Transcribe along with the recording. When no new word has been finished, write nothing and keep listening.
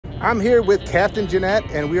I'm here with Captain Jeanette,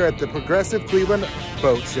 and we are at the Progressive Cleveland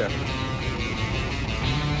Boat Show.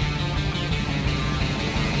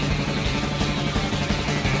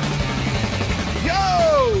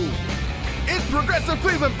 Yo! It's Progressive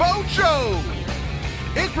Cleveland Boat Show!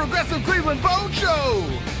 It's Progressive Cleveland Boat Show!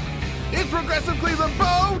 It's Progressive Cleveland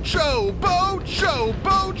Boat Show! Boat Show!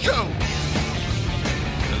 Boat Show!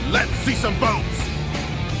 Let's see some boats!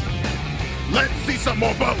 Let's see some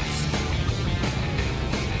more boats!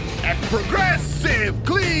 At Progressive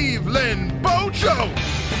Cleveland Boat Show!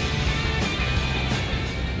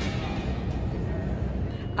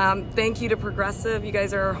 Thank you to Progressive. You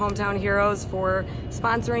guys are our hometown heroes for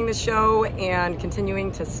sponsoring the show and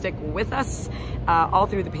continuing to stick with us all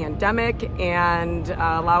through the pandemic and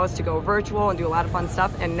allow us to go virtual and do a lot of fun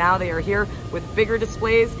stuff. And now they are here with bigger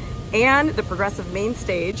displays and the Progressive main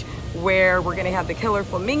stage, where we're gonna have the Killer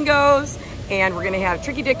Flamingos and we're gonna have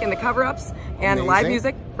Tricky Dick and the Cover-Ups and Amazing. Live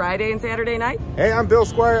music Friday and Saturday night. Hey, I'm Bill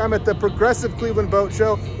Squire. I'm at the Progressive Cleveland Boat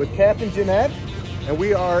Show with Captain Jeanette, and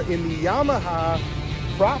we are in the Yamaha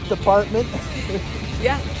prop department.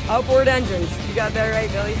 Yeah, outboard engines. You got that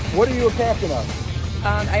right, Billy. What are you a captain of?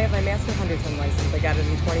 I have my Master 100-ton license. I got it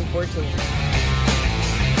in 2014.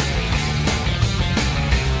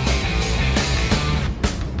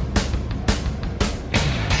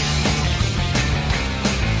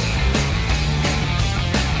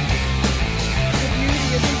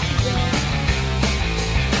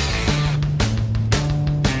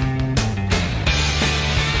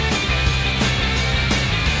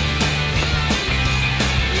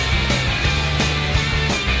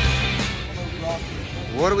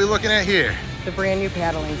 What are we looking at here? The brand new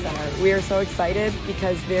paddling center. We are so excited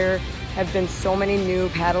because there have been so many new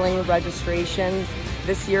paddling registrations.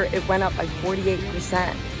 This year it went up by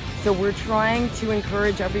 48%. So we're trying to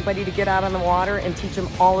encourage everybody to get out on the water and teach them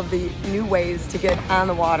all of the new ways to get on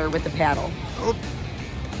the water with the paddle. Oh,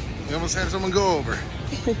 we almost had someone go over.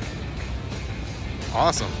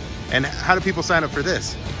 Awesome. And how do people sign up for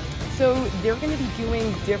this? So they're going to be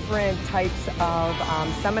doing different types of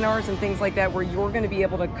seminars and things like that, where you're going to be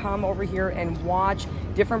able to come over here and watch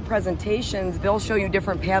different presentations. They'll show you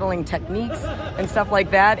different paddling techniques and stuff like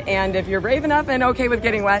that. And if you're brave enough and okay with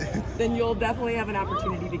getting wet, then you'll definitely have an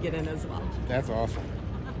opportunity to get in as well. That's awesome.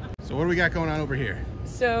 So what do we got going on over here?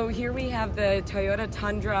 So here we have the Toyota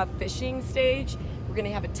Tundra fishing stage. We're going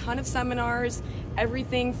to have a ton of seminars,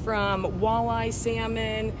 everything from walleye,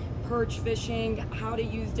 salmon, perch fishing, how to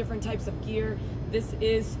use different types of gear. This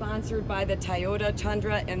is sponsored by the Toyota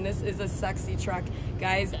Tundra, and this is a sexy truck.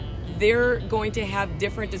 Guys, they're going to have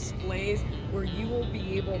different displays where you will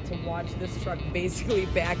be able to watch this truck basically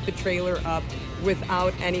back the trailer up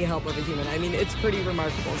without any help of a human. I mean, it's pretty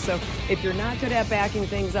remarkable. So if you're not good at backing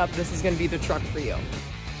things up, this is going to be the truck for you.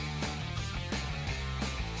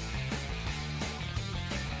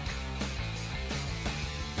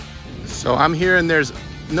 So I'm here and there's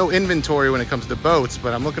no inventory when it comes to boats,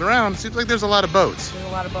 but I'm looking around. It seems like there's a lot of boats. There's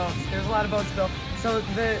a lot of boats. There's a lot of boats, Bill. So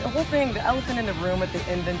the whole thing, the elephant in the room with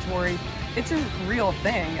the inventory, it's a real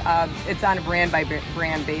thing. It's on a brand by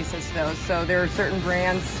brand basis though. So there are certain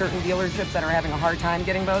brands, certain dealerships that are having a hard time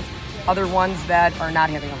getting boats, other ones that are not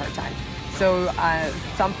having a hard time. So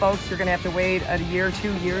some folks, you're gonna have to wait a year,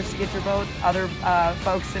 2 years to get your boat. Other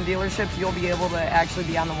folks in dealerships, you'll be able to actually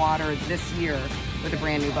be on the water this year with a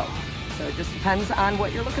brand new boat. So it just depends on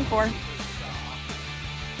what you're looking for.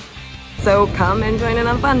 So come and join in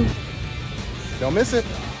on the fun. Don't miss it.